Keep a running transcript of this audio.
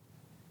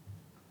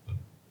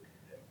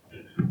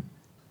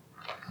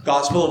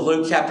Gospel of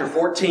Luke chapter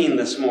 14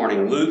 this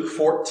morning. Luke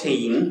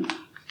 14.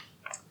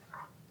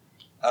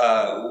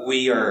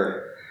 We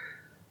are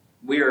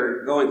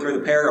going through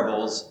the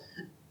parables,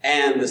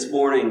 and this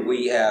morning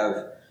we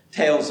have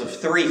tales of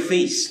three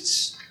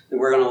feasts that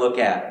we're going to look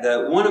at.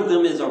 One of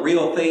them is a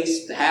real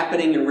feast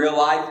happening in real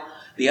life.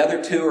 The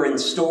other two are in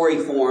story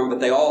form, but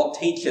they all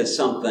teach us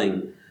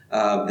something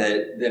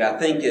that I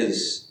think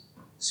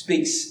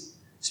speaks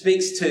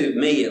to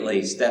me at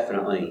least,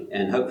 definitely,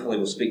 and hopefully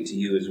will speak to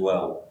you as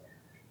well.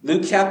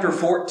 Luke chapter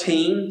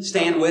 14,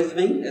 stand with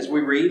me as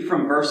we read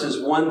from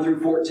verses 1 through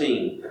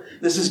 14.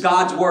 This is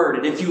God's word,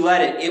 and if you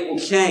let it, it will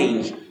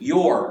change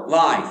your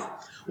life.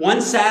 One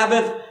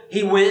Sabbath,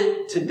 he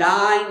went to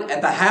dine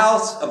at the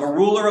house of a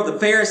ruler of the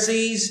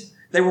Pharisees.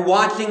 They were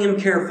watching him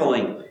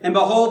carefully. And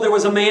behold, there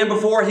was a man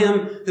before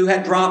him who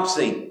had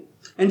dropsy.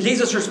 And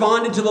Jesus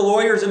responded to the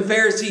lawyers and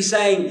Pharisees,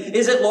 saying,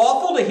 "Is it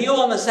lawful to heal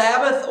on the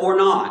Sabbath or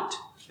not?"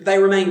 They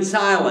remained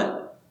silent.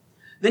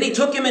 Then he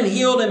took him and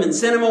healed him and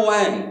sent him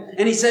away.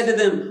 And he said to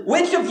them,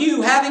 "Which of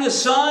you, having a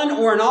son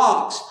or an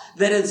ox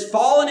that has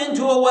fallen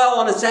into a well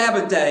on a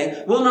Sabbath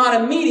day, will not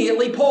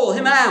immediately pull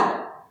him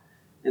out?"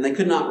 And they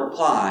could not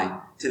reply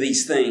to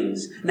these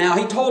things. Now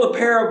he told a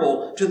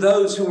parable to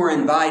those who were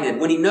invited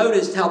when he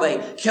noticed how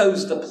they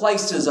chose the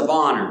places of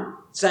honor,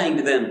 saying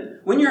to them,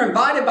 "When you're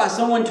invited by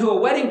someone to a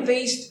wedding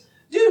feast,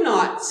 do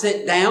not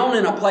sit down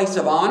in a place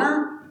of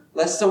honor,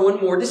 lest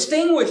someone more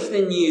distinguished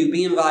than you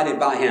be invited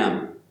by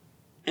him.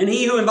 And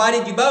he who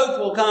invited you both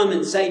will come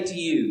and say to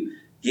you,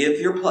 'Give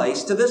your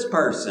place to this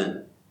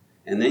person.'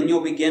 And then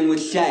you'll begin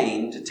with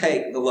shame to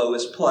take the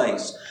lowest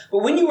place.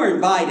 But when you are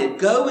invited,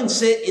 go and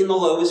sit in the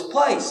lowest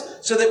place,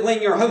 so that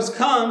when your host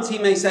comes, he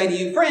may say to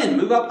you, 'Friend,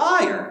 move up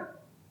higher.'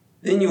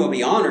 Then you will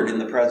be honored in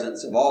the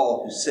presence of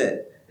all who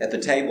sit at the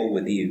table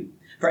with you.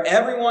 For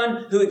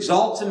everyone who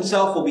exalts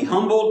himself will be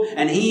humbled,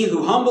 and he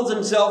who humbles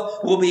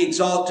himself will be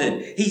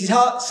exalted." He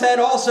said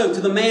also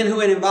to the man who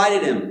had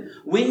invited him,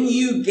 "When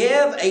you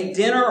give a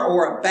dinner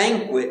or a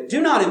banquet, do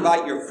not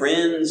invite your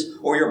friends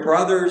or your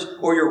brothers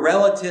or your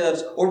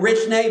relatives or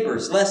rich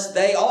neighbors, lest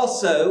they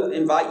also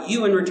invite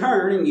you in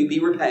return and you be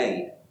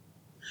repaid.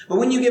 But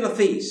when you give a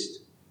feast,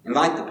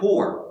 invite the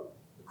poor,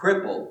 the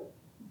crippled,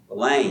 the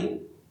lame,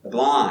 the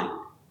blind,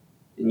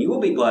 and you will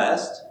be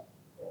blessed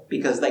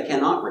because they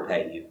cannot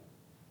repay you.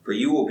 For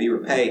you will be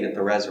repaid at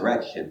the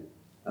resurrection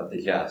of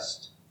the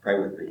just." Pray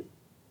with me.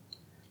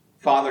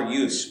 Father,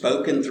 you have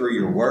spoken through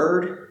your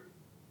word.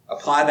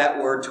 Apply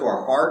that word to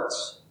our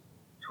hearts,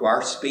 to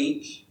our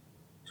speech,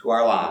 to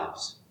our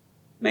lives.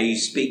 May you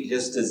speak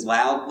just as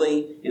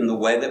loudly in the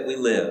way that we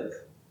live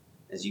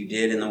as you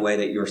did in the way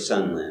that your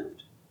Son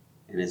lived,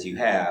 and as you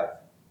have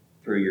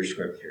through your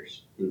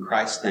scriptures. In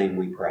Christ's name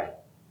we pray.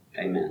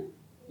 Amen.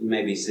 You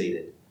may be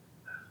seated.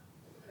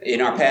 In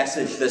our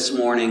passage this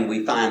morning,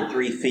 we find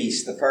three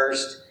feasts. The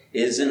first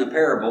is in a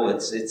parable.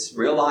 It's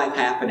real life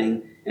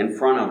happening in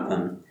front of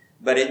them,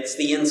 but it's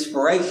the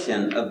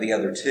inspiration of the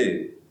other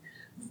two.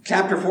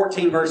 Chapter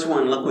 14, verse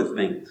 1, look with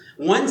me.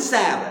 One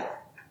Sabbath,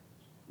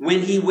 when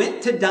he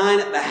went to dine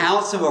at the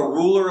house of a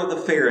ruler of the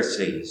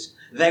Pharisees,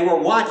 they were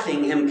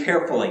watching him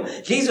carefully.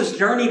 Jesus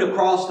journeyed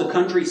across the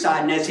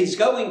countryside, and as he's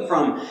going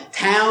from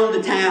town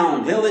to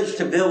town, village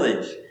to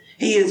village,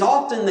 he is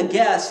often the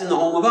guest in the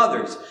home of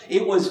others.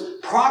 It was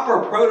proper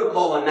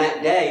protocol in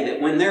that day that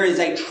when there is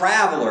a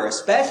traveler,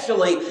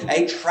 especially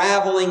a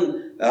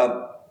traveling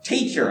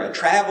teacher, a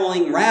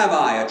traveling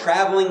rabbi, a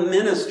traveling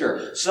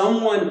minister,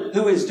 someone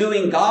who is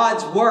doing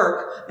God's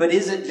work but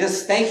isn't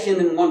just stationed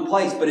in one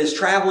place but is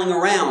traveling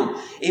around,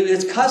 it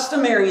is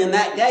customary in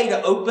that day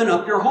to open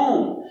up your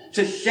home,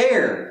 to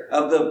share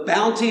of the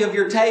bounty of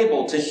your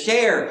table, to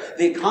share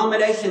the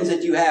accommodations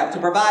that you have, to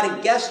provide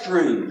a guest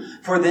room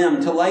for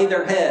them to lay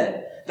their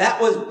head.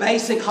 That was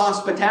basic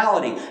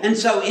hospitality. And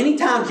so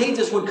anytime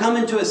Jesus would come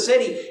into a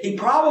city, he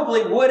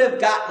probably would have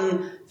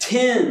gotten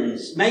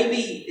tens,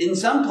 maybe in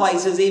some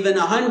places even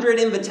 100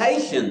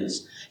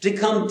 invitations to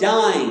come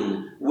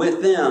dine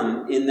with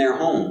them in their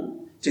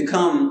home, to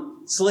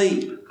come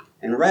sleep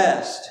and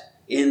rest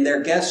in their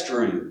guest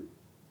room.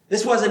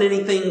 This wasn't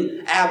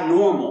anything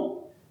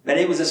abnormal, but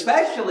it was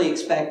especially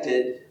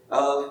expected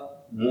of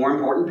more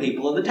important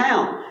people of the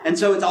town. And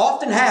so it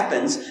often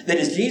happens that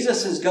as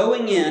Jesus is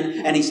going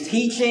in and he's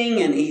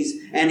teaching and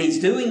he's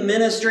doing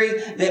ministry,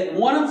 that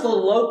one of the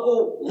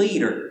local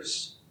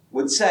leaders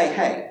would say,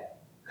 "Hey,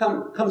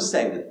 come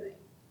stay with me."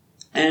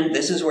 And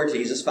this is where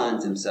Jesus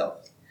finds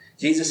himself.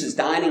 Jesus is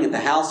dining at the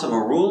house of a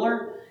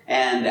ruler,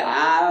 and the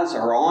eyes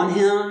are on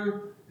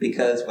him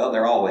because, well,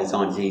 they're always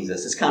on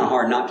Jesus. It's kind of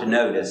hard not to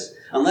notice.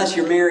 Unless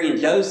you're Mary and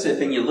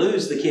Joseph and you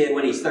lose the kid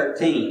when he's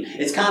 13,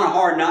 it's kind of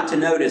hard not to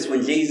notice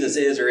when Jesus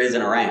is or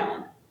isn't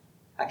around.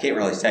 I can't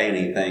really say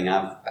anything.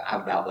 I've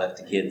about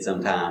left a kid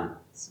sometime.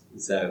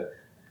 So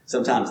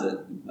sometimes,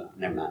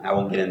 never mind, I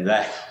won't get into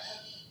that.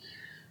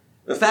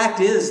 The fact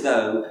is,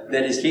 though,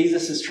 that as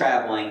Jesus is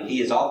traveling,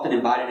 he is often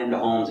invited into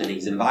homes, and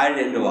he's invited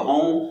into a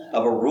home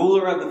of a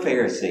ruler of the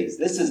Pharisees.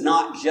 This is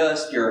not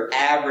just your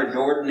average,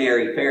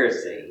 ordinary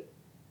Pharisee.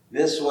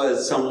 This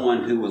was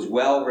someone who was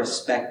well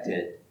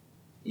respected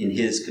in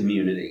his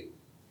community.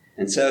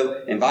 And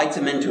so invites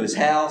him into his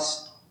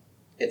house.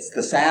 It's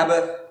the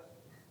Sabbath.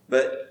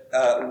 But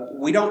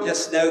we don't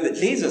just know that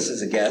Jesus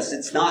is a guest.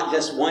 It's not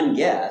just one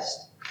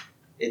guest.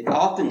 It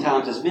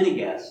oftentimes is many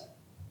guests.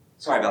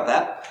 Sorry about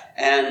that.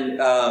 And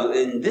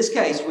in this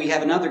case, we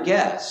have another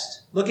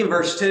guest. Look in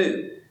verse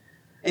 2.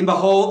 And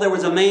behold, there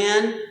was a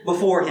man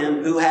before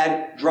him who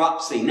had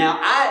dropsy. Now,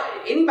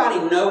 anybody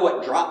know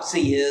what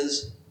dropsy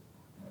is?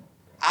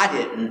 I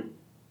didn't.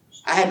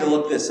 I had to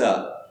look this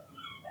up.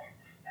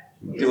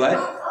 Do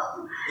what?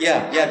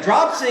 Yeah.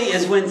 Dropsy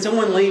is when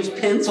someone leaves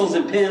pencils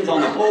and pens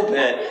on the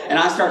pulpit and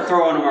I start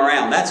throwing them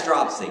around. That's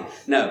dropsy.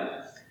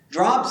 No.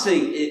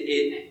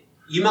 Dropsy,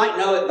 you might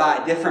know it by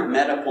a different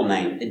medical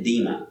name,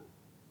 edema.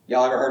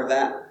 Y'all ever heard of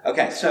that?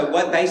 Okay, so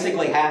what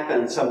basically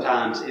happens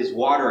sometimes is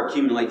water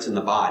accumulates in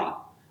the body.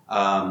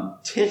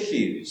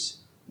 Tissues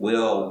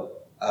will,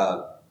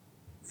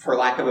 for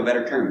lack of a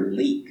better term,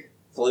 leak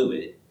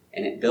fluid.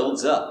 And it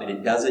builds up,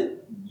 and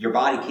your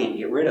body can't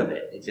get rid of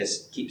it. It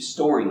just keeps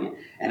storing it.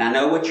 And I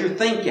know what you're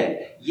thinking.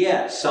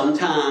 Yes,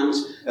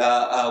 sometimes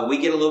we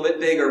get a little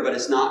bit bigger, but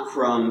it's not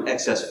from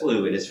excess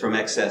fluid. It's from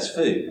excess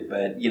food.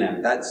 But,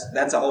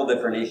 that's a whole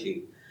different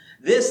issue.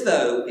 This,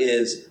 though,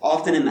 is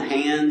often in the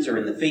hands or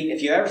in the feet.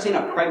 If you've ever seen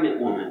a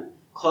pregnant woman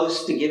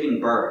close to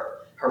giving birth,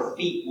 her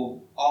feet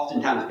will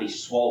oftentimes be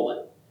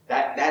swollen.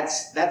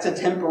 That's a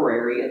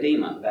temporary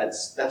edema.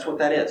 That's what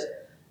that is.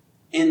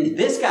 In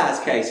this guy's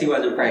case, he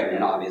wasn't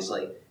pregnant,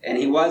 obviously. And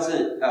he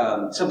wasn't,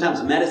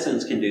 sometimes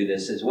medicines can do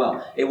this as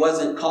well. It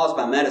wasn't caused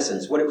by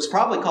medicines. What it was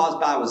probably caused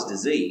by was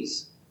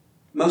disease.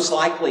 Most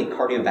likely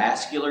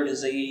cardiovascular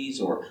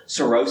disease or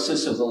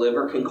cirrhosis of the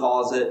liver can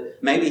cause it.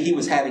 Maybe he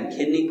was having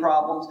kidney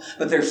problems.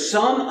 But there's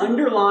some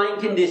underlying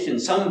condition,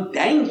 some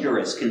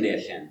dangerous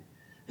condition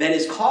that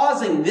is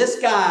causing this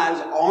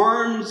guy's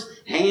arms,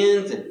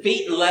 hands, and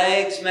feet and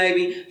legs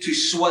maybe to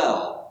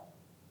swell.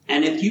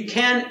 And if you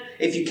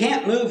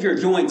can't move your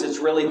joints, it's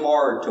really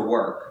hard to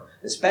work,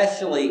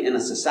 especially in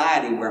a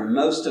society where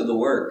most of the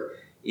work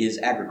is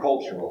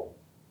agricultural.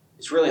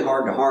 It's really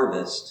hard to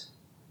harvest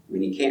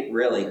when you can't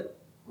really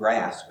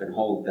grasp and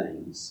hold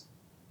things.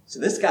 So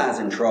this guy's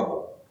in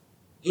trouble.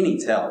 He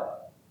needs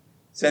help.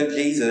 So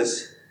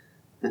Jesus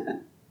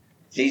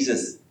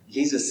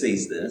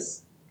sees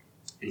this,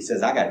 and he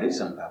says, I got to do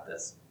something about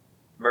this.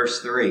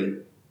 Verse 3,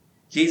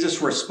 Jesus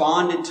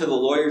responded to the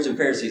lawyers and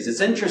Pharisees.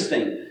 It's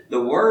interesting.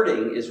 The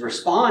wording is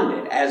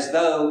responded as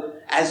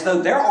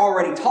though they're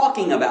already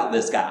talking about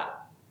this guy.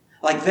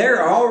 Like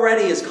there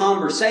already is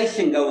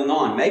conversation going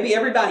on. Maybe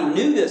everybody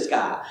knew this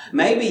guy.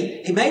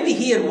 Maybe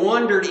he had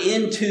wandered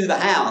into the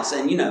house.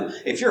 And,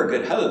 if you're a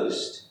good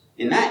host,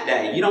 in that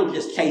day, you don't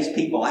just chase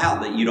people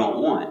out that you don't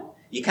want.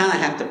 You kind of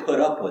have to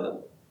put up with them.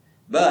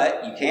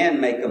 But you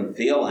can make them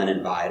feel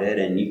uninvited,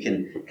 and you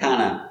can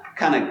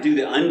kind of do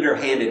the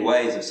underhanded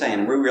ways of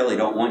saying, we really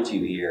don't want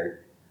you here.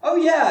 Oh,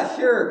 yeah,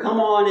 sure, come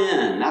on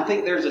in. I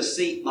think there's a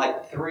seat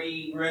like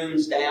 3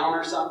 rooms down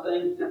or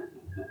something.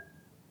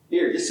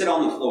 Here, just sit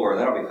on the floor.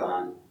 That'll be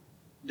fine.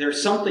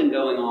 There's something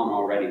going on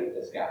already with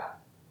this guy.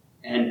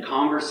 And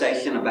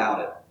conversation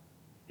about it.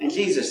 And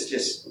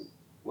Jesus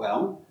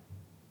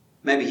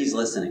maybe he's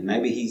listening.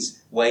 Maybe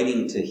he's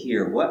waiting to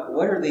hear. What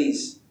are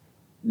these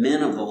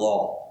men of the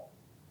law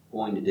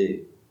going to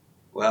do?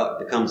 Well,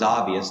 it becomes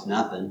obvious,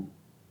 nothing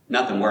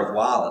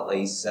worthwhile at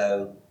least.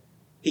 So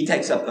he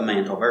takes up the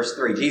mantle. Verse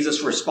 3,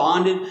 Jesus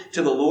responded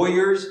to the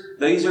lawyers.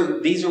 These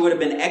would have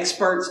been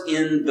experts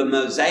in the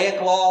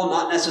Mosaic law,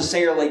 not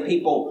necessarily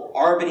people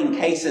arbitring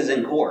cases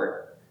in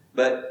court,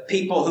 but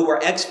people who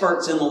were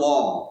experts in the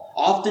law.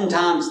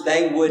 Oftentimes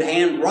they would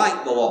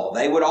handwrite the law.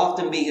 They would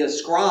often be a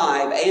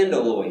scribe and a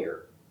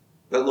lawyer.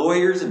 But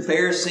lawyers and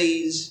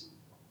Pharisees,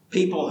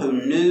 people who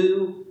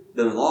knew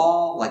the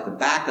law like the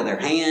back of their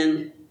hand.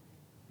 And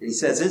he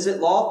says, is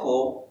it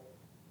lawful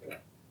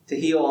to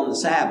heal on the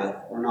Sabbath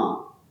or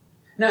not?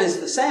 Now, is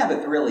the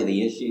Sabbath really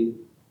the issue?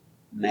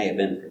 May have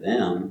been for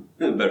them,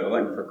 but it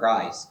wasn't for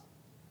Christ.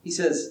 He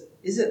says,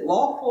 is it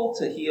lawful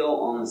to heal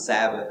on the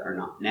Sabbath or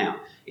not? Now,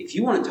 if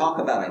you want to talk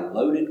about a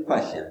loaded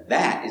question,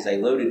 that is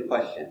a loaded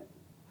question.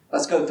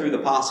 Let's go through the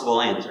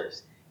possible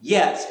answers.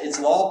 Yes, it's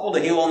lawful to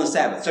heal on the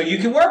Sabbath. So you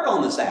can work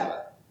on the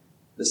Sabbath.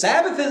 The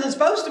Sabbath isn't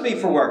supposed to be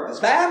for work. The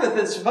Sabbath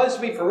is supposed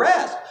to be for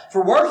rest,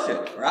 for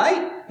worship,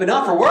 right? But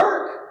not for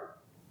work.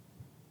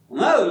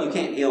 Well, no, you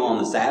can't heal on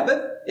the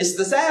Sabbath. It's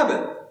the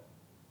Sabbath.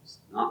 It's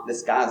not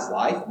this guy's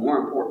life more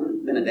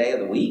important than a day of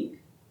the week.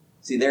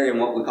 See, they're in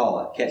what we call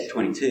a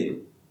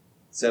catch-22.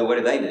 So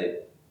what do?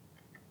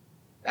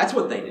 That's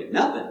what they do.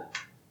 Nothing.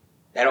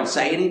 They don't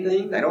say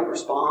anything. They don't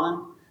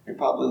respond. They're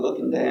probably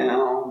looking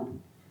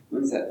down.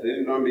 When's that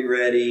food going to be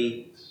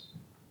ready?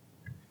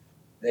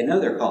 They know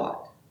they're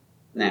caught.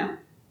 Now,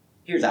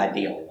 here's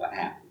ideally what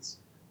happens.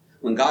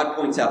 When God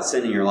points out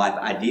sin in your life,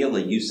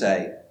 ideally you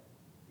say,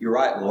 you're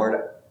right,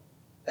 Lord.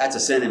 That's a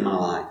sin in my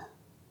life.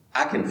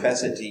 I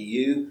confess it to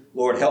you.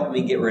 Lord, help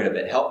me get rid of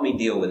it. Help me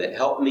deal with it.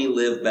 Help me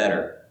live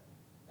better.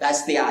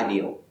 That's the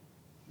ideal.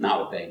 Not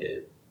what they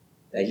do.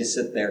 They just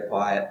sit there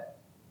quiet,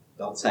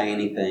 don't say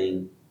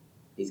anything,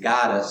 He's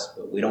got us,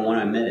 but we don't want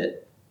to admit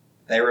it.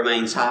 They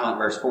remained silent,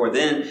 verse 4.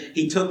 Then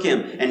he took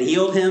him and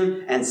healed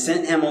him and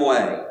sent him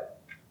away.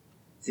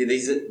 See,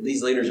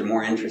 these leaders are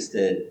more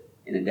interested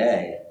in a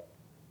day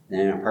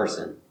than in a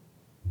person.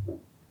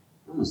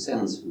 Almost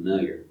sounds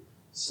familiar.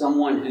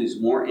 Someone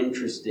who's more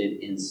interested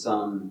in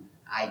some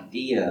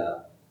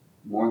idea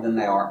more than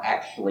they are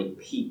actually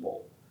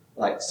people.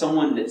 Like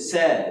someone that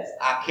says,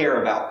 I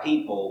care about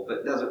people,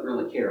 but doesn't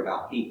really care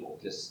about people.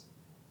 Just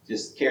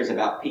cares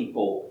about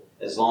people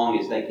as long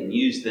as they can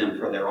use them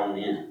for their own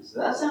ends. Does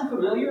that sound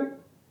familiar?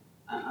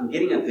 I'm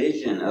getting a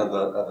vision of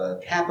a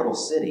capital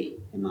city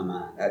in my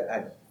mind.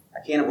 I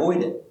can't avoid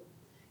it.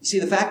 You see,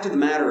 the fact of the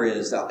matter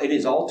is that it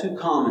is all too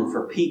common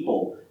for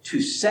people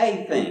to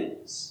say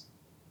things,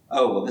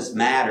 oh, well, this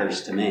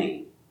matters to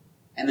me,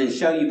 and then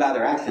show you by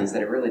their actions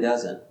that it really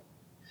doesn't.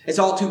 It's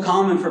all too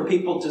common for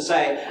people to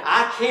say,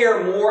 I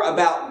care more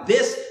about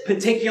this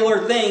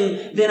particular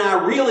thing than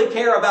I really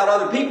care about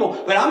other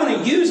people, but I'm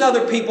going to use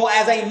other people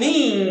as a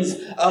means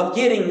of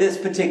getting this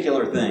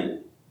particular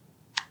thing.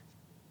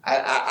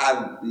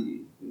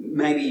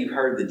 Maybe you've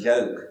heard the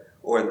joke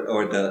or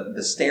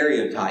the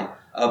stereotype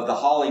of the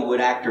Hollywood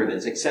actor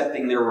that's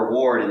accepting their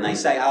reward, and they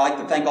say, I like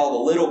to thank all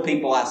the little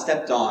people I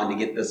stepped on to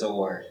get this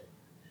award.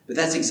 But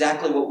that's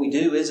exactly what we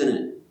do, isn't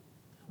it?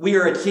 We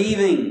are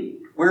achieving.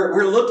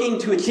 We're looking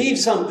to achieve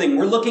something.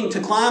 We're looking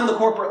to climb the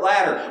corporate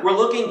ladder. We're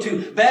looking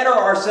to better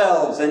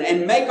ourselves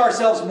and make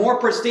ourselves more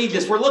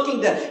prestigious. We're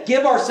looking to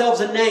give ourselves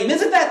a name.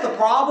 Isn't that the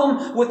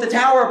problem with the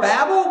Tower of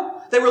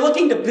Babel? They were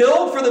looking to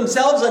build for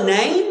themselves a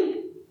name.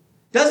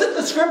 Doesn't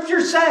the Scripture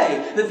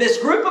say that this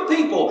group of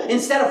people,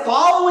 instead of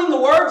following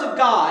the words of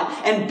God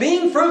and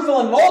being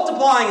fruitful and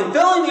multiplying and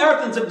filling the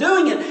earth and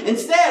subduing it,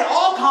 instead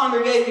all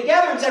congregated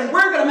together and said,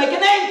 we're going to make a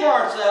name for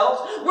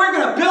ourselves. We're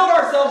going to build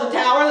ourselves a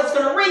tower that's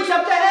going to reach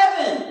up to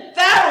heaven.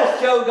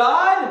 That'll show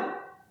God.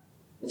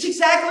 That's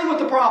exactly what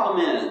the problem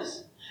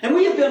is. And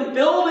we have been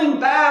building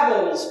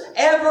Babels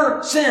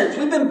ever since.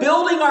 We've been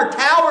building our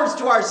towers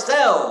to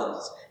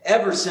ourselves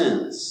ever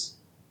since.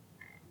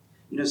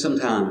 You know,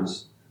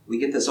 sometimes we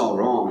get this all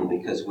wrong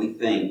because we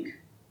think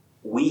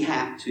we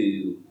have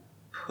to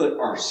put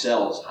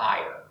ourselves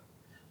higher.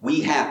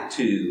 We have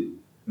to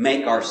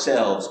make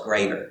ourselves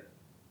greater,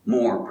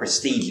 more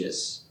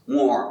prestigious,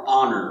 more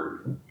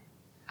honored.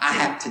 I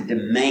have to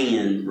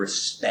demand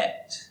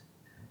respect.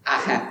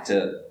 I have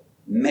to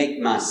make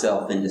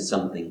myself into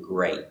something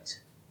great.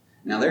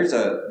 Now there's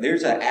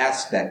an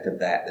aspect of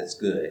that that's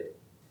good,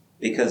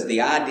 because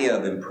the idea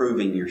of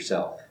improving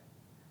yourself,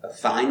 of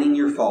finding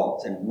your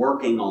faults and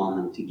working on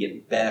them to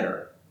get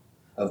better,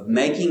 of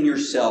making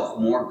yourself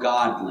more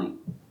godly,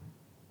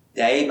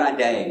 day by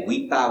day,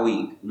 week by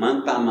week,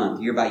 month by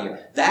month, year by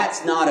year,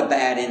 that's not a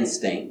bad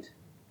instinct.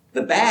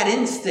 The bad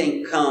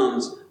instinct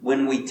comes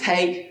when we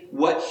take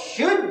what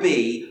should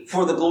be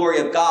for the glory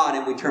of God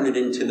and we turn it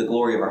into the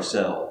glory of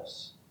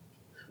ourselves.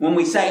 When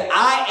we say,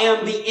 I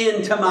am the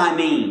end to my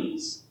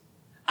means.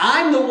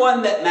 I'm the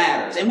one that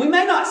matters. And we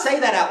may not say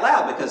that out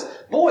loud because,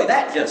 boy,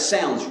 that just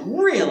sounds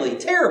really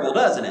terrible,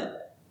 doesn't it?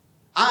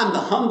 I'm the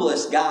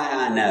humblest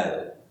guy I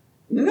know.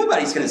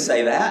 Nobody's going to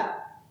say that.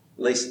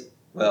 At least,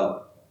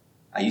 well,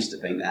 I used to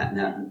think that.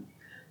 Now,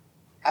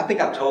 I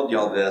think I've told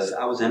y'all this.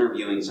 I was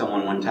interviewing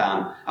someone one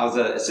time. I was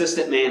an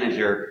assistant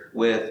manager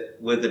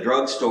with the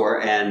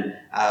drugstore, and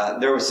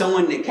there was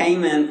someone that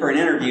came in for an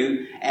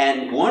interview,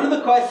 and one of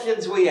the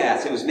questions we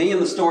asked, it was me and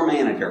the store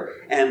manager,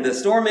 and the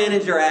store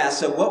manager asked,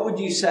 so what would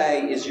you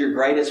say is your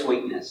greatest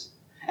weakness?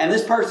 And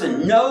this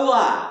person, no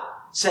lie,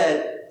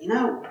 said, you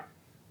know,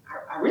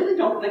 I really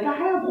don't think I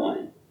have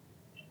one.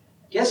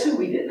 Guess who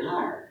we didn't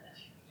hire?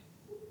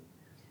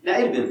 Now,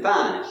 it'd have been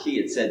fine if she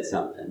had said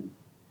something.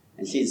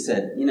 And she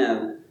said, you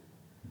know,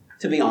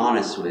 to be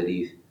honest with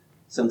you,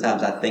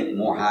 sometimes I think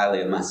more highly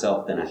of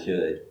myself than I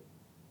should.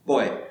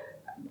 Boy,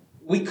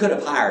 we could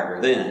have hired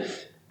her then.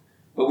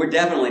 But we're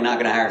definitely not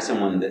going to hire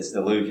someone that's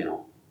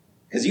delusional.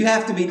 Because you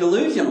have to be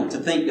delusional to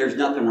think there's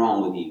nothing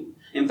wrong with you.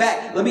 In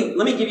fact, let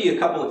me give you a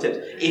couple of tips.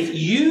 If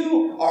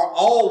you are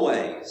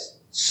always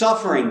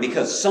suffering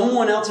because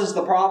someone else is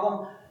the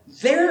problem,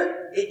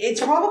 it's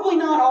probably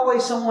not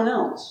always someone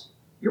else.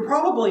 You're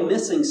probably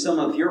missing some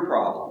of your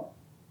problem.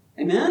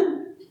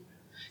 Amen?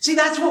 See,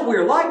 that's what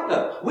we're like,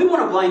 though. We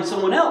want to blame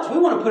someone else. We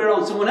want to put it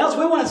on someone else.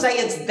 We want to say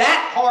it's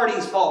that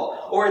party's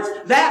fault, or it's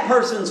that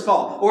person's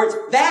fault, or it's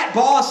that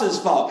boss's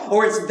fault,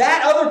 or it's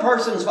that other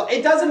person's fault.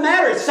 It doesn't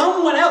matter. It's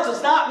someone else.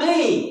 It's not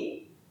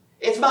me.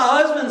 It's my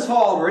husband's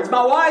fault, or it's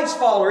my wife's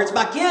fault, or it's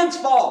my kid's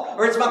fault,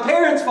 or it's my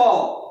parents'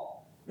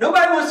 fault.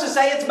 Nobody wants to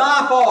say it's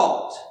my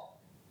fault.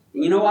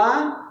 And you know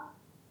why?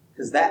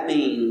 Because that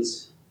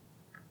means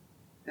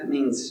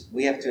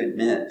we have to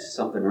admit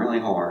something really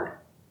hard,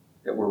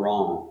 that we're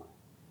wrong.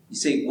 You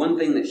see, one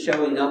thing that's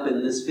showing up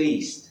in this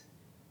feast,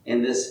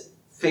 in this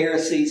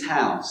Pharisee's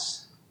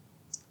house,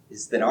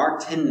 is that our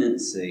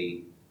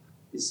tendency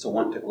is to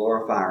want to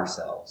glorify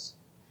ourselves.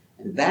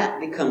 And that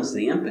becomes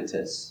the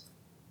impetus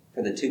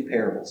for the two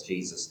parables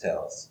Jesus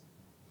tells.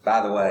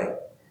 By the way,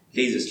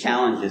 Jesus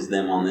challenges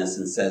them on this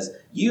and says,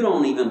 you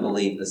don't even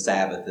believe the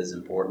Sabbath is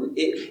important.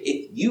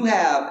 If you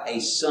have a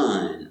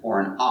son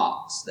or an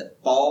ox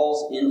that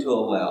falls into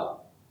a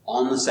well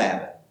on the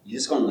Sabbath, you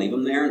just going to leave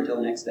them there until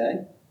the next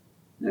day?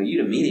 No,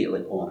 you'd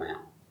immediately pull them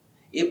out.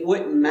 It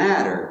wouldn't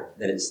matter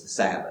that it's the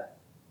Sabbath.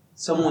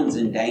 Someone's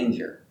in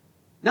danger.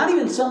 Not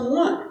even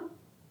someone.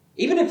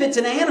 Even if it's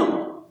an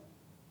animal,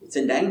 it's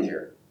in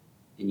danger.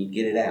 And you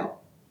get it out.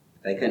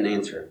 They couldn't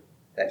answer it.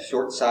 That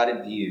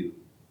short-sighted view.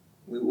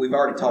 We've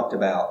already talked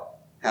about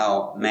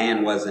how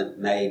man wasn't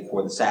made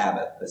for the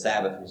Sabbath. The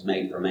Sabbath was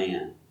made for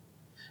man.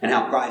 And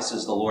how Christ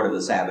is the Lord of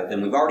the Sabbath.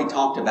 And we've already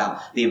talked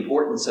about the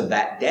importance of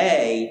that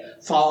day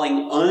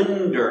falling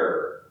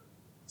under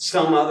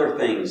some other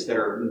things that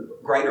are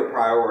greater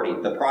priority.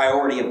 The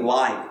priority of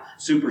life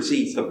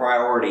supersedes the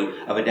priority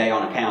of a day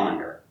on a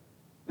calendar.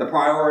 The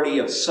priority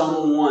of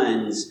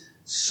someone's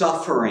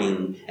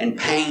suffering and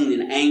pain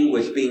and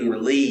anguish being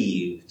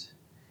relieved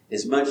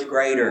is much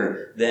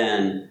greater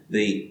than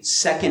the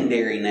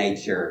secondary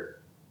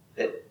nature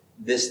that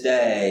this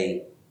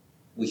day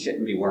we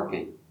shouldn't be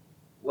working.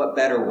 What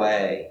better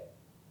way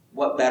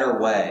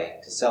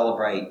to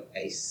celebrate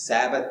a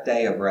Sabbath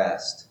day of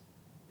rest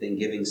than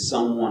giving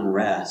someone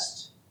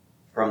rest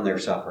from their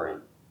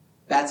suffering?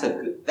 That's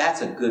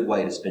a good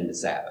way to spend the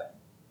Sabbath.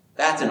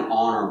 That's an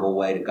honorable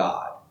way to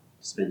God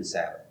to spend the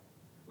Sabbath.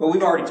 But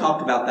we've already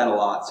talked about that a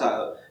lot.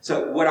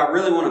 So what I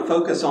really want to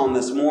focus on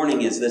this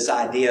morning is this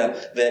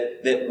idea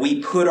that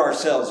we put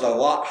ourselves a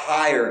lot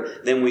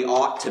higher than we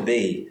ought to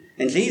be.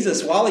 And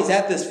Jesus, while he's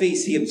at this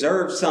feast, he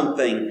observes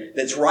something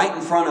that's right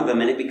in front of him,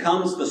 and it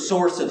becomes the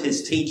source of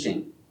his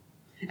teaching.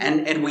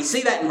 And we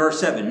see that in verse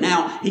 7.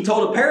 Now, he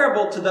told a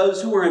parable to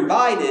those who were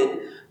invited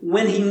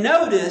when he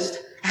noticed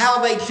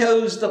how they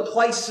chose the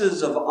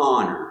places of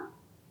honor.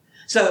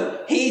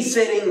 So he's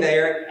sitting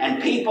there,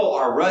 and people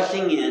are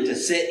rushing in to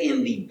sit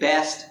in the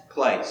best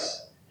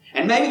place.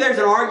 And maybe there's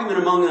an argument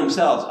among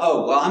themselves.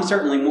 Oh, well, I'm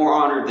certainly more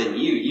honored than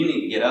you. You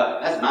need to get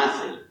up. That's my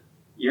seat.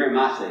 You're in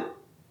my seat.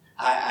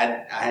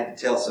 I had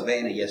to tell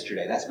Savannah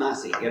yesterday, that's my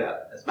seat. Get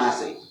up. That's my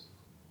seat.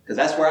 Because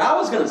that's where I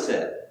was going to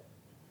sit.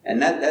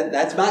 And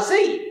that's my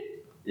seat.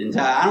 And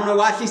I don't know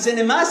why she's sitting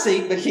in my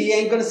seat, but she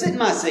ain't going to sit in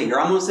my seat, or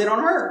I'm going to sit on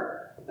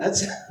her.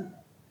 That's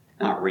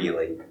not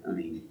really. I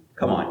mean,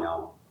 come on,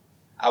 y'all.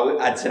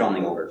 I'd sit on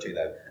the altar too,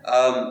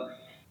 though.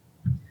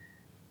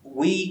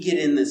 We get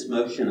in this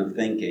motion of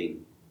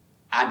thinking,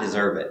 I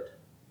deserve it.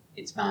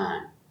 It's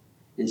mine.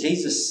 And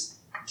Jesus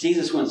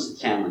wants to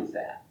challenge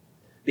that.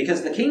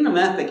 Because the kingdom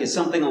ethic is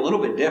something a little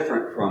bit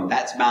different from,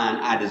 that's mine,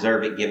 I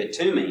deserve it, give it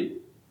to me.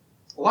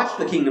 Watch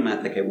the kingdom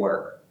ethic at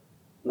work.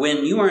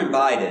 When you are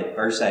invited,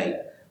 verse 8,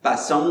 by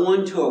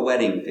someone to a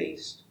wedding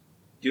feast,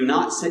 do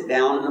not sit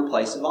down in a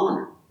place of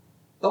honor.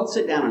 Don't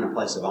sit down in a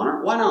place of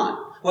honor. Why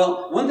not?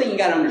 Well, one thing you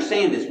got to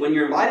understand is when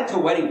you're invited to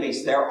a wedding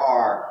feast, there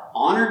are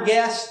honored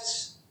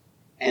guests,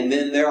 and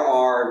then there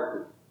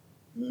are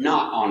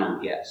not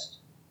honored guests.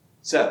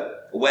 So,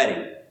 a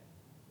wedding.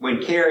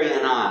 When Carrie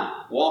and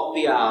I walked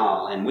the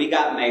aisle and we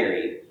got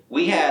married,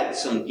 we had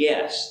some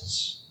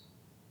guests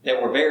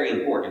that were very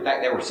important. In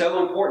fact, they were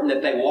so important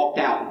that they walked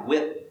out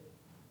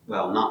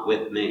not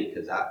with me,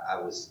 because I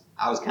was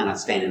kind of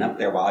standing up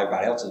there while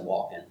everybody else is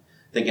walking,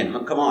 thinking,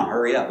 come on,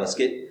 hurry up, let's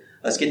get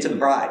to the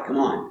bride, come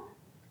on.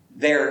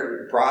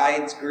 Their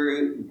bridesmaids,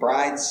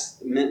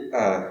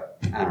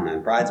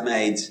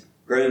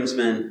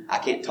 groomsmen. I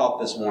can't talk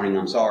this morning,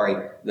 I'm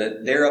sorry.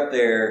 They're up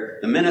there,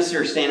 the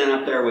minister's standing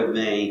up there with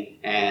me,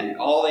 and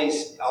all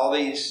these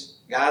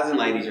guys and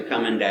ladies are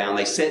coming down.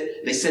 They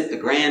sit the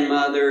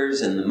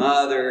grandmothers and the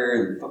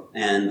mother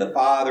and the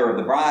father of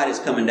the bride is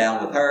coming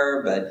down with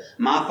her, but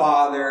my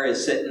father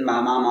is sitting by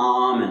my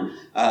mom, and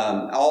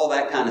all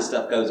that kind of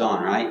stuff goes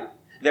on, right?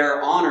 There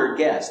are honored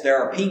guests.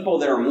 There are people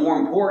that are more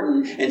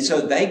important, and so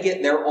they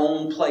get their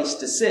own place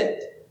to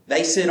sit.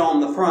 They sit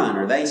on the front,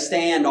 or they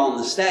stand on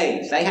the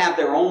stage. They have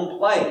their own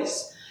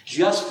place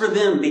just for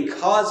them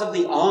because of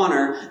the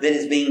honor that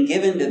is being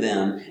given to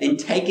them in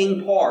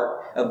taking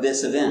part of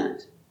this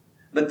event.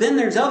 But then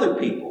there's other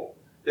people.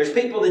 There's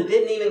people that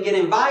didn't even get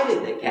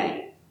invited that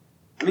came.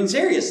 I mean,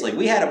 seriously,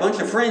 we had a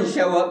bunch of friends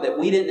show up that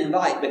we didn't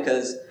invite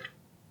because,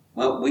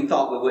 well, we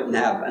thought we wouldn't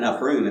have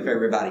enough room if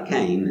everybody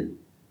came. And,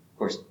 of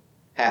course,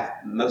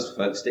 most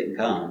folks didn't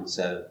come,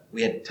 so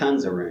we had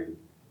tons of room.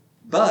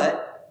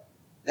 But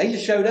they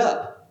just showed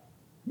up.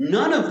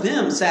 None of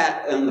them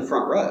sat in the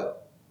front row.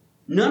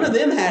 None of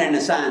them had an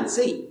assigned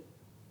seat.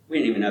 We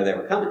didn't even know they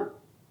were coming.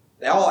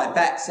 They all, in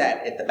fact,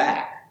 sat at the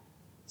back.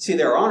 See,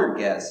 there are honored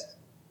guests,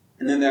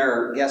 and then there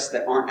are guests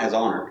that aren't as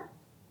honored.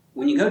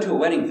 When you go to a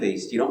wedding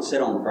feast, you don't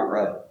sit on the front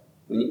row.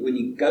 When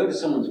you go to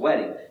someone's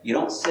wedding, you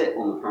don't sit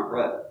on the front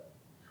row.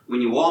 When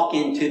you walk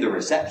into the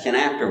reception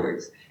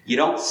afterwards, you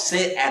don't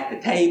sit at the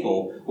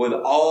table with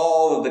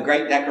all of the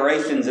great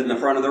decorations in the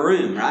front of the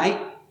room,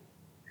 right?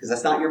 Because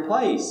that's not your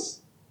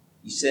place.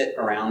 You sit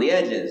around the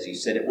edges. You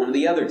sit at one of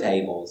the other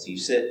tables. You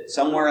sit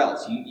somewhere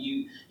else.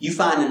 You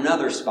find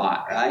another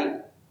spot,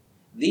 right?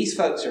 These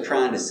folks are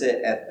trying to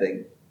sit at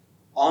the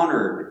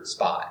honored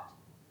spot.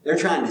 They're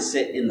trying to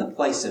sit in the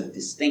place of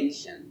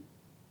distinction.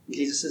 And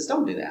Jesus says,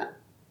 don't do that.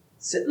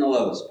 Sit in the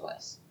lowest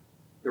place.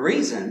 The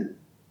reason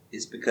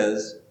is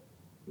because,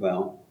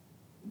 well,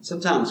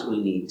 sometimes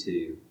we need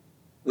to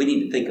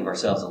think of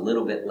ourselves a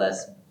little bit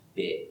less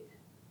big.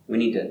 We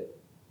need to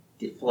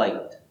deflate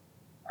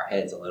our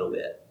heads a little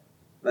bit.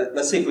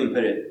 Let's see if we can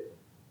put it.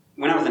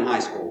 When I was in high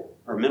school,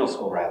 or middle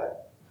school rather,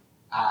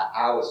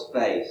 I was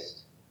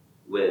faced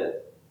with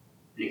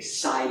an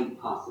exciting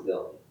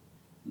possibility.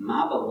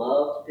 My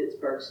beloved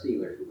Pittsburgh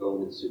Steelers were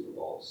going to the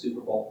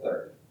Super Bowl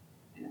 30.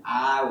 And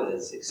I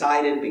was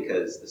excited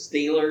because the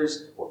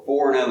Steelers were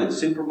 4-0 in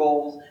Super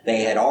Bowls.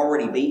 They had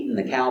already beaten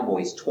the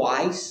Cowboys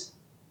twice.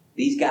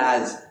 These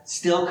guys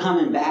still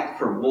coming back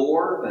for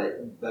more,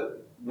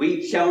 but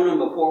we've shown them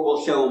before,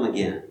 we'll show them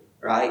again,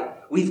 right?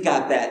 We've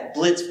got that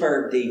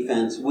Blitzburg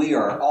defense. We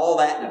are all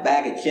that in a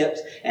bag of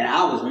chips, and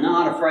I was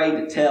not afraid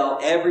to tell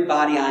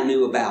everybody I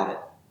knew about it.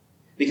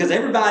 Because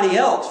everybody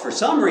else, for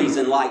some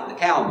reason, liked the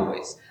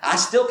Cowboys. I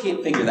still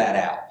can't figure that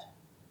out.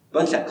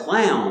 Bunch of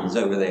clowns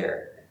over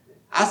there.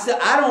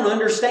 I don't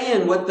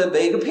understand what the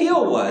big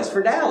appeal was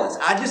for Dallas.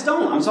 I just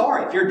don't. I'm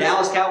sorry. If you're a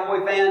Dallas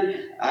Cowboy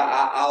fan,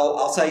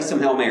 I'll say some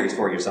Hail Marys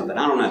for you or something.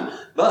 I don't know.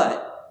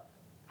 But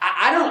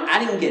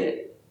I didn't get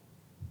it.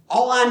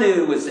 All I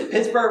knew was that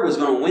Pittsburgh was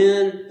going to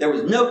win. There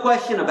was no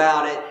question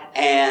about it.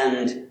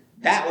 And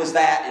that was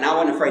that. And I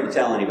wasn't afraid to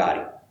tell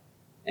anybody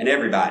and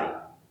everybody.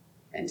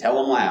 And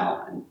tell them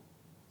loud. And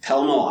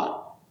tell them a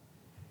lot.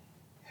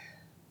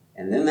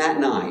 And then that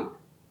night,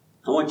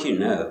 I want you to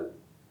know,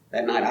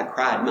 that night I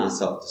cried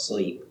myself to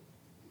sleep.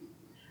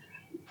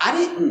 I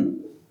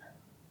didn't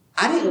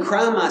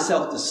cry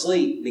myself to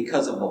sleep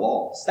because of the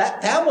loss.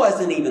 That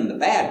wasn't even the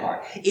bad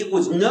part. It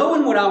was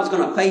knowing what I was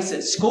going to face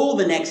at school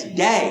the next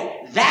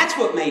day. That's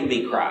what made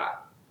me cry.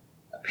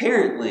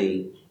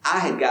 Apparently, I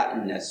had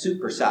gotten a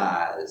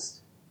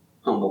supersized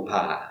humble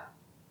pie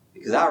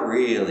because I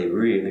really,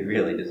 really,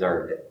 really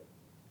deserved it.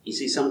 You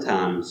see,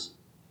 sometimes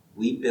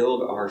we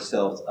build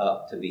ourselves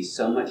up to be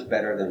so much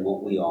better than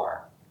what we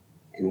are.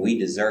 And we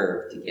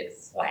deserve to get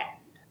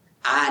flattened.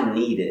 I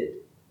needed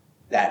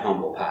that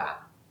humble pie.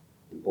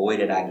 And boy,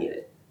 did I get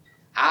it.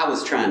 I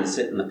was trying to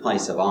sit in the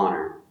place of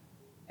honor.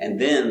 And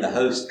then the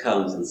host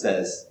comes and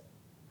says,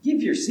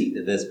 give your seat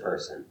to this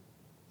person.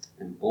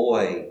 And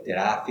boy, did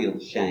I feel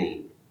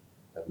ashamed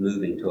of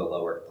moving to a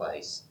lower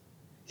place.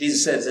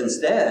 Jesus says,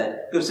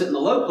 instead, go sit in the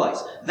low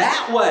place.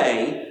 That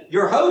way,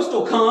 your host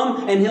will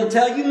come and he'll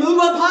tell you, move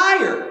up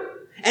higher.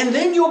 And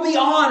then you'll be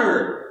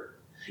honored.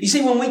 You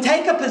see, when we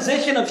take a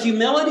position of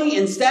humility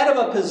instead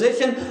of a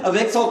position of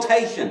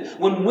exaltation,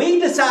 when we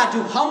decide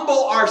to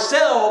humble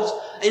ourselves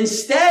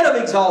instead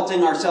of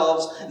exalting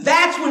ourselves,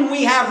 that's when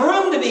we have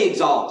room to be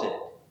exalted.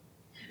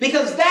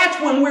 Because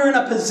that's when we're in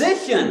a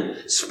position,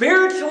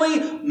 spiritually,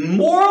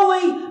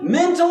 morally,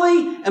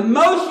 mentally,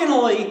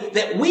 emotionally,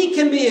 that we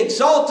can be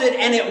exalted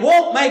and it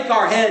won't make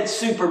our heads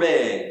super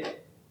big.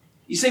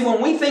 You see,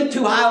 when we think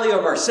too highly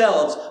of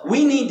ourselves,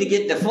 we need to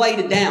get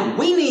deflated down.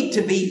 We need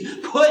to be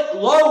put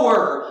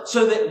lower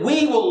so that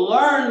we will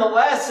learn the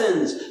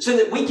lessons, so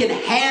that we can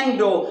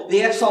handle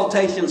the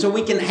exaltation, so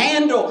we can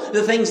handle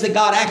the things that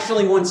God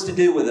actually wants to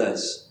do with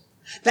us.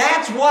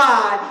 That's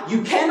why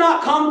you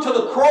cannot come to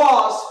the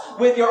cross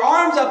with your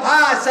arms up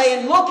high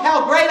saying, look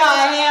how great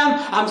I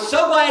am. I'm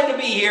so glad to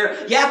be here.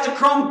 You have to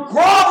come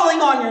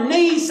groveling on your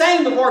knees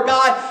saying before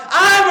God,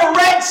 I'm a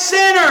wretched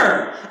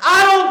sinner.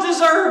 I don't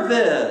deserve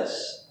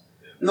this.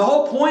 And the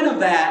whole point of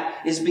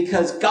that is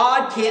because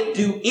God can't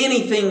do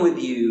anything with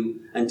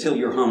you until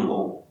you're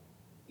humble.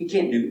 He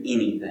can't do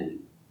anything.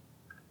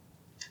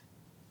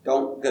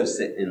 Don't go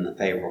sit in the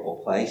favorable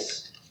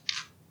place.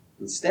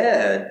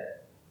 Instead,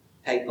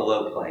 take the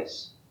low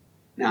place.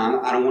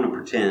 Now, I don't want to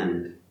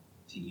pretend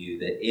to you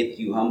that if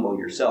you humble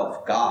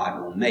yourself,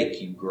 God will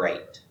make you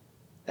great.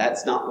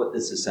 That's not what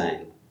this is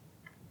saying.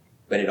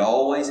 But it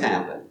always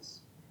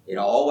happens. It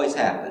always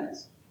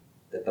happens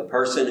that the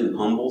person who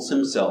humbles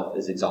himself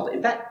is exalted.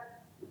 In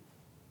fact,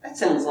 that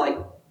sounds like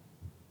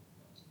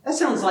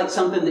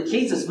something that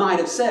Jesus might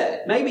have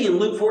said. Maybe in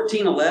Luke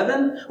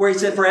 14:11, where he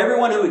said, for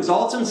everyone who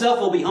exalts himself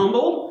will be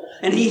humbled,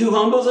 and he who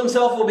humbles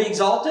himself will be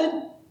exalted.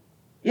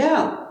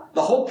 Yeah,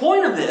 the whole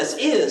point of this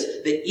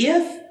is that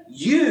if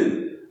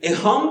you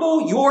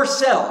humble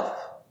yourself,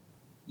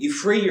 you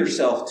free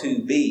yourself to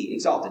be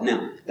exalted.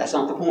 Now, that's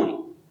not the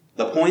point.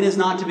 The point is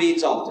not to be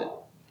exalted.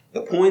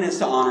 The point is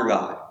to honor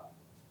God.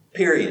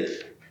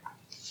 Period.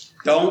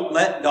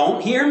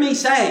 Don't hear me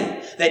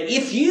saying that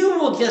if you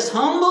will just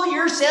humble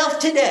yourself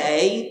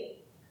today,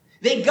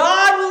 that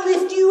God will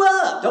lift you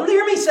up. Don't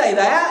hear me say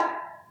that.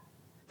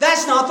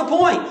 That's not the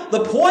point.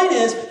 The point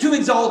is to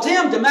exalt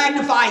Him, to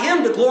magnify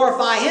Him, to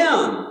glorify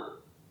Him,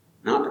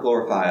 not to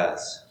glorify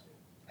us.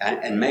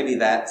 And maybe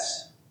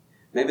that's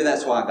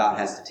why God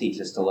has to teach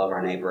us to love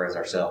our neighbor as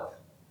ourselves.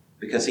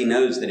 Because He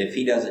knows that if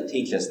He doesn't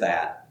teach us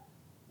that,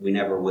 we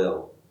never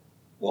will.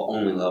 We'll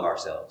only love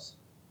ourselves.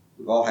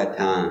 We've all had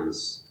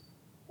times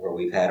where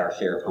we've had our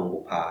share of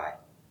humble pie.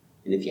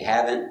 And if you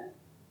haven't,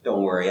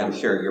 don't worry. I'm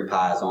sure your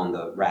pie is on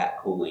the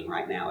rack cooling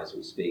right now as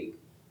we speak.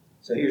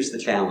 So here's the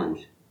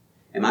challenge.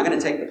 Am I going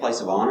to take the place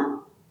of honor,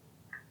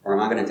 or am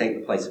I going to take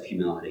the place of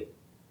humility?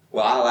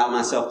 Will I allow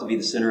myself to be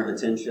the center of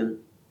attention?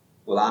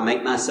 Will I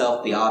make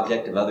myself the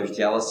object of others'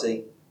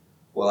 jealousy?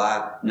 Will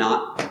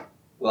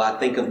I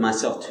think of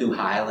myself too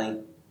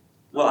highly?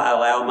 Will I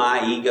allow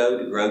my ego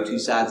to grow 2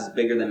 sizes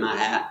bigger than my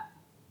hat?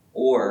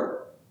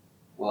 Or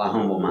will I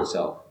humble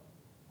myself?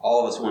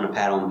 All of us want a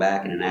pat on the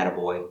back and an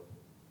attaboy,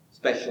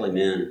 especially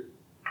men.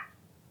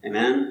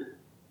 Amen?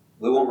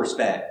 We want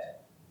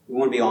respect. We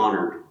want to be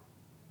honored.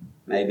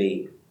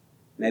 Maybe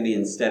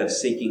instead of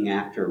seeking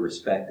after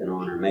respect and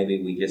honor,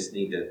 maybe we just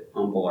need to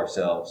humble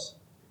ourselves.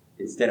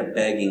 Instead of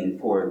begging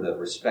for the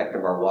respect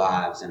of our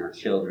wives and our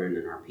children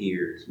and our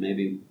peers,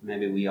 maybe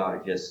we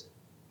ought to just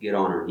get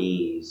on our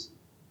knees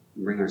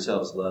and bring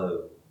ourselves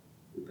low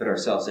and put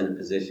ourselves in a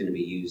position to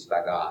be used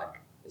by God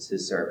as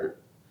His servant.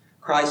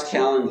 Christ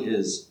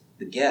challenges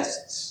the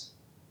guests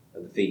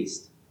of the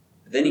feast.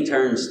 But then He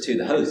turns to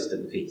the host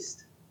of the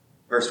feast.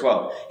 Verse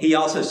 12, He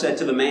also said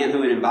to the man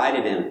who had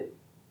invited Him,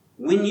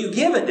 when you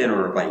give a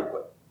dinner or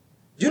banquet,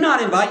 do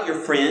not invite your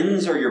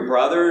friends or your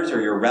brothers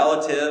or your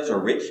relatives or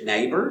rich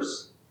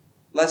neighbors,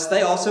 lest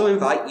they also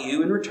invite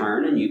you in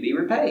return and you be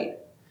repaid.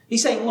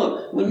 He's saying,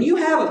 look, when you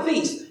have a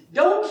feast,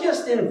 don't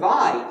just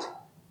invite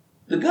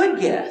the good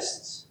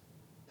guests.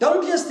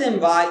 Don't just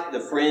invite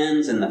the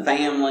friends and the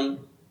family.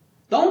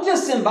 Don't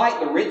just invite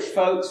the rich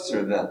folks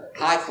or the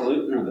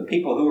highfalutin or the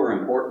people who are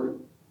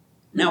important.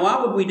 Now,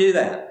 why would we do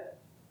that?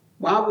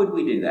 Why would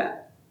we do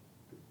that?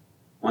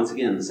 Once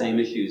again, the same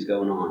issue is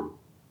going on.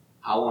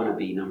 I want to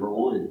be number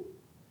one.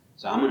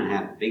 So I'm going to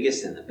have the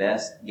biggest and the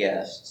best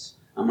guests.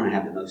 I'm going to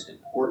have the most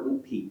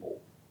important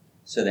people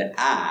so that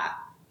I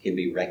can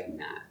be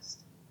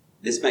recognized.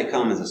 This may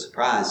come as a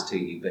surprise to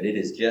you, but it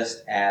is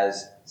just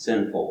as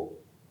sinful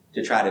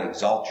to try to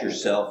exalt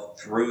yourself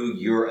through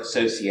your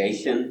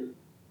association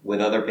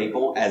with other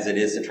people as it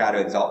is to try to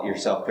exalt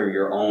yourself through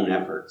your own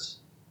efforts.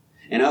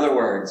 In other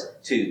words,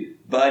 to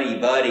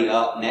buddy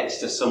up next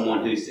to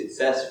someone who's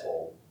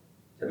successful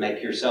to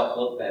make yourself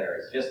look better.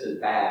 It's just as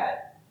bad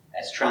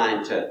as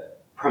trying to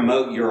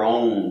promote your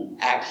own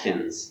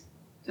actions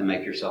to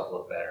make yourself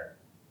look better.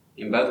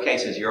 In both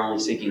cases, you're only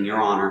seeking your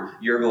honor,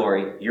 your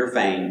glory, your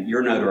fame,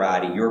 your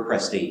notoriety, your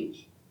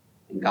prestige.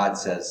 And God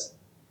says,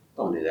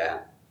 don't do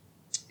that.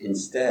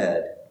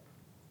 Instead,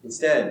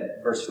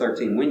 verse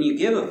 13, when you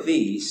give a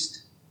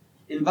feast,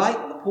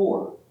 invite the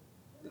poor,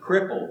 the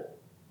crippled,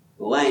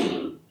 the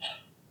lame,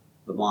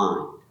 the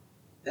blind.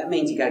 That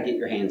means you got to get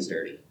your hands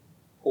dirty.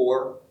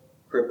 Poor,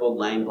 crippled,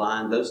 lame,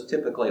 blind, those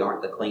typically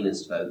aren't the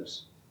cleanest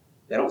folks.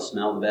 They don't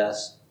smell the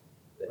best.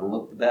 They don't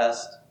look the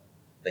best.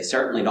 They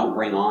certainly don't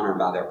bring honor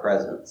by their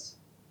presence.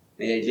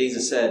 And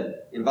Jesus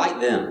said, invite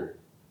them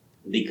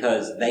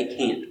because they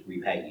can't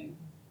repay you.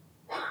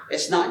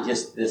 It's not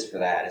just this for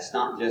that. It's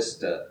not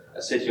just a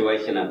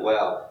situation of,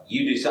 well,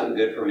 you do something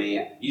good for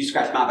me. You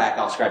scratch my back,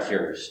 I'll scratch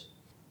yours.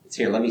 It's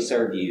here, let me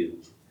serve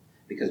you.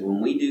 Because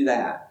when we do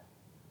that,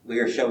 we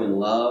are showing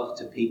love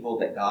to people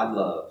that God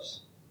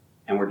loves.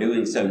 And we're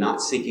doing so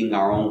not seeking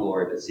our own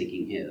glory, but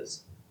seeking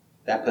His.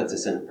 That puts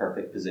us in a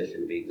perfect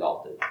position to be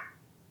exalted.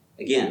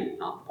 Again,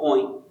 not the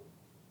point,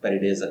 but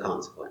it is a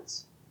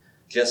consequence.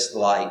 Just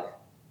like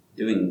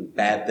doing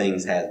bad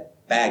things has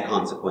bad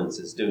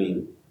consequences,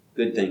 doing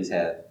good things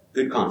have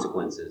good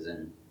consequences,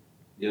 and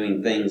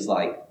doing things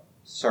like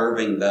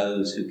serving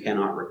those who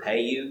cannot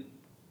repay you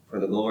for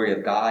the glory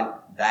of God,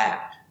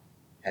 that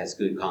has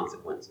good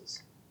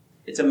consequences.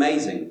 It's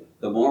amazing.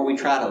 The more we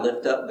try to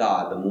lift up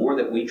God, the more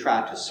that we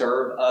try to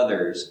serve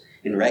others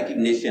in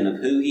recognition of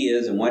who He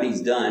is and what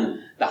He's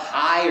done, the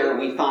higher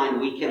we find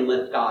we can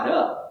lift God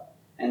up.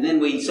 And then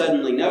we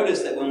suddenly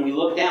notice that when we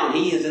look down,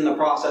 He is in the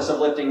process of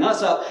lifting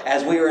us up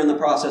as we are in the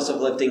process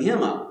of lifting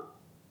Him up.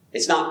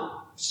 It's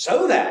not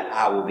so that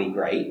I will be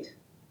great,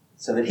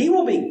 so that He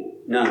will be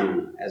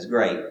known as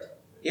great.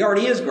 He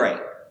already is great.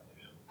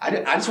 I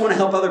just want to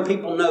help other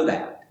people know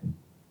that.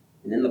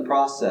 And in the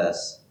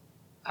process,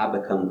 I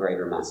become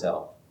greater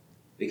myself.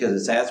 Because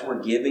it's as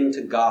we're giving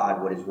to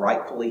God what is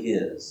rightfully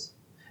His,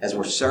 as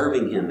we're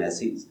serving Him,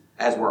 as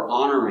we're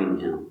honoring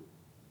Him,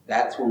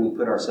 that's when we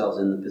put ourselves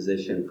in the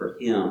position for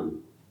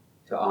Him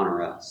to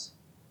honor us.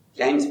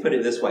 James put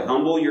it this way,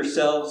 humble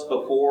yourselves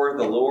before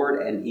the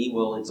Lord and He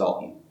will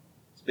exalt you.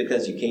 It's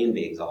because you can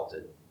be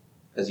exalted,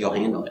 because you'll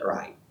handle it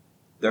right.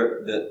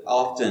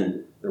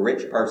 Often the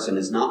rich person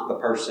is not the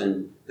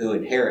person who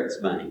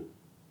inherits money.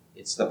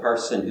 It's the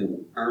person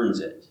who earns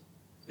it.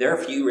 There are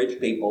a few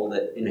rich people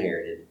that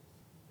inherited,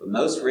 but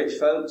most rich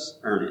folks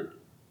earn it.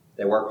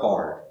 They work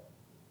hard.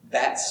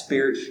 That's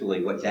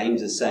spiritually, what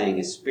James is saying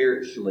is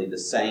spiritually the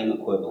same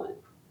equivalent.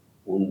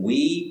 When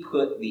we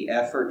put the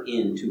effort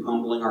into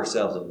humbling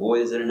ourselves, and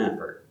boy is it an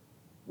effort,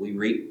 we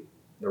reap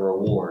the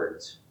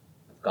rewards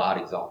of God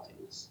exalting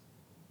us.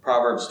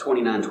 Proverbs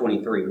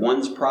 29:23,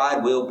 one's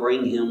pride will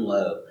bring him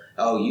low.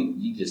 Oh,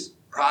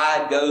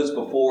 pride goes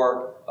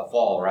before a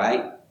fall,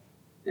 right?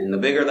 And the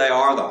bigger they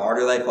are, the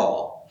harder they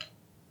fall.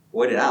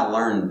 Boy, did I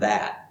learn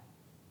that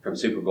from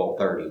Super Bowl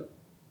 30.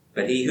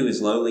 But he who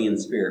is lowly in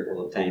spirit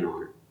will obtain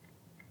honor.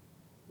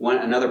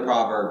 Another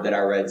proverb that I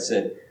read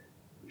said,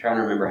 I'm trying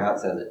to remember how it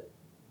says it,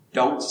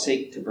 don't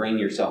seek to bring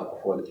yourself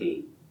before the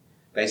king.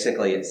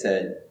 Basically, it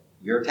said,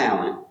 your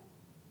talent,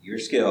 your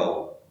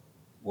skill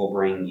will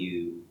bring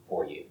you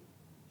for you.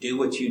 Do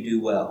what you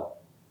do well,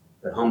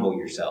 but humble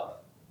yourself.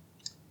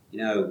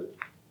 You know,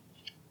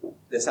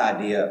 this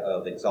idea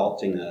of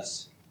exalting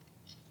us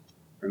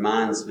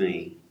reminds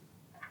me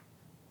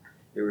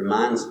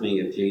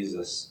of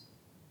Jesus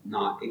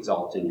not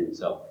exalting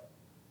himself.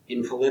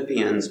 In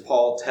Philippians,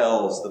 Paul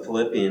tells the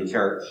Philippian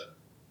church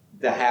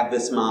to have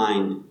this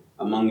mind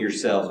among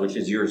yourselves, which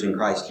is yours in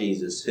Christ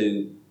Jesus,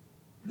 who,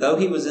 though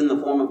he was in the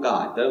form of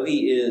God, though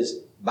he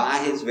is by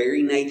his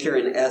very nature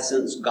and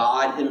essence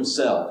God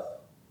himself,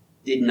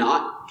 did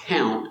not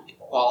count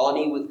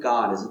equality with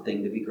God as a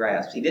thing to be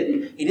grasped. He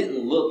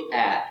didn't look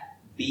at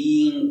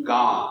being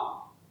God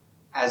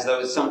as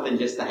though it's something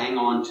just to hang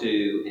on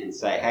to and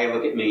say, hey,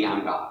 look at me,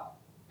 I'm God.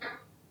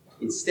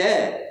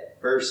 Instead,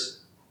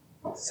 verse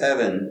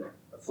 7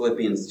 of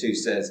Philippians 2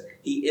 says,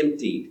 he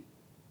emptied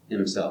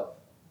himself.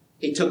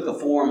 He took the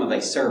form of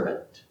a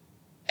servant,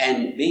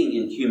 and being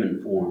in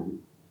human form,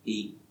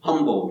 he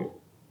humbled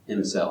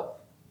himself.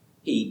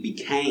 He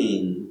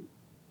became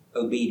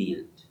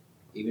obedient,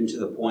 even to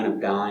the point of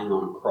dying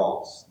on a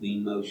cross, the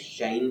most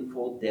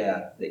shameful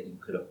death that you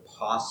could have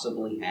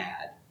possibly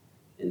had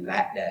in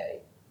that day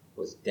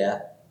was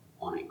death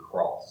on a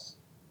cross.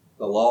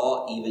 The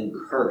law even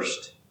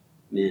cursed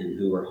men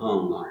who were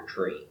hung on a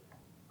tree.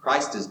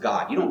 Christ is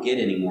God. You don't get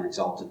any more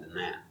exalted than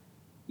that.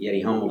 Yet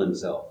he humbled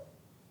himself.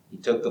 He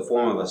took the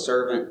form of a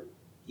servant.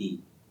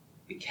 He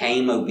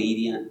became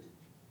obedient,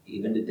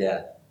 even to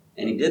death.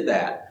 And he did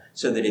that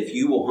so that if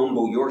you will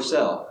humble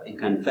yourself and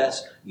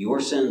confess your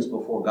sins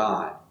before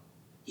God,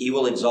 he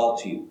will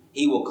exalt you.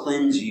 He will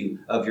cleanse you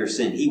of your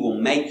sin. He will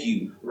make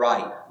you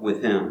right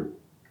with him.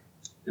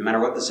 No matter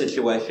what the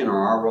situation or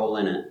our role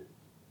in it,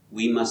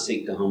 we must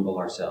seek to humble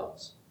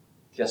ourselves,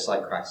 just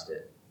like Christ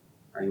did.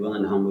 Are you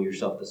willing to humble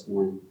yourself this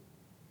morning?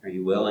 Are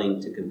you willing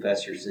to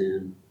confess your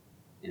sin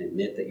and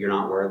admit that you're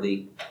not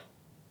worthy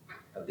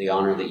of the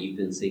honor that you've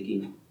been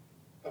seeking?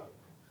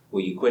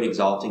 Will you quit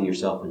exalting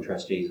yourself and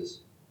trust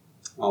Jesus?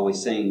 While we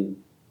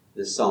sing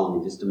this song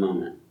in just a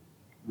moment,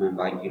 I'm going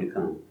to invite you to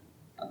come.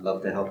 I'd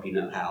love to help you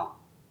know how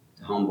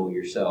to humble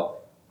yourself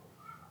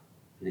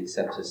and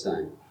accept his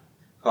Son.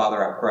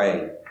 Father, I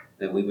pray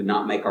that we would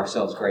not make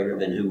ourselves greater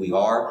than who we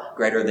are,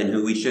 greater than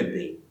who we should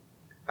be.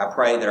 I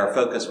pray that our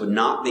focus would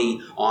not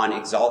be on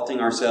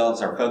exalting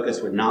ourselves. Our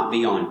focus would not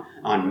be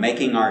on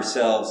making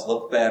ourselves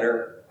look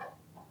better,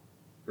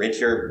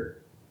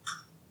 richer,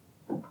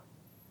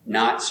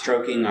 not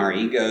stroking our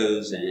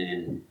egos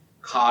and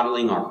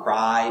coddling our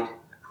pride. I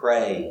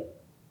pray,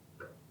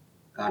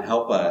 God,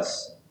 help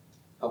us.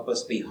 Help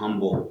us be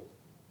humble.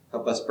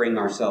 Help us bring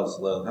ourselves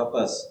low. Help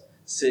us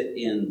sit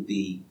in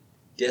the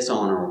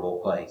dishonorable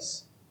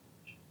place.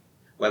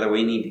 Whether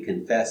we need to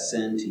confess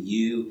sin to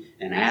you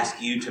and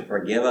ask you to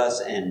forgive us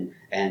and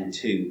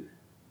to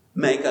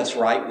make us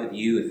right with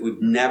you if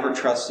we've never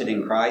trusted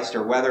in Christ,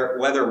 or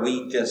whether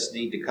we just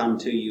need to come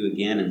to you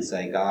again and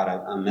say, God,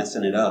 I'm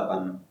messing it up.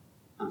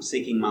 I'm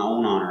seeking my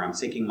own honor. I'm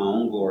seeking my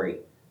own glory.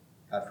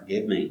 God,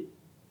 forgive me.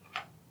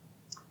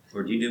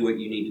 Lord, you do what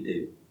you need to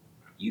do.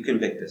 You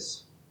convict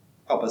us.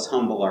 Help us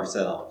humble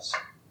ourselves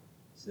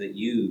so that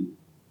you,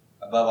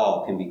 above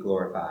all, can be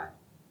glorified.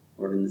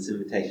 Lord, in this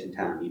invitation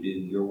time, you do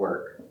your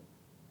work,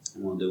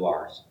 and we'll do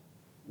ours.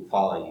 We'll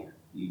follow you.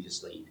 You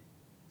just lead.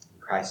 In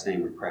Christ's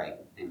name we pray.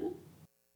 Amen.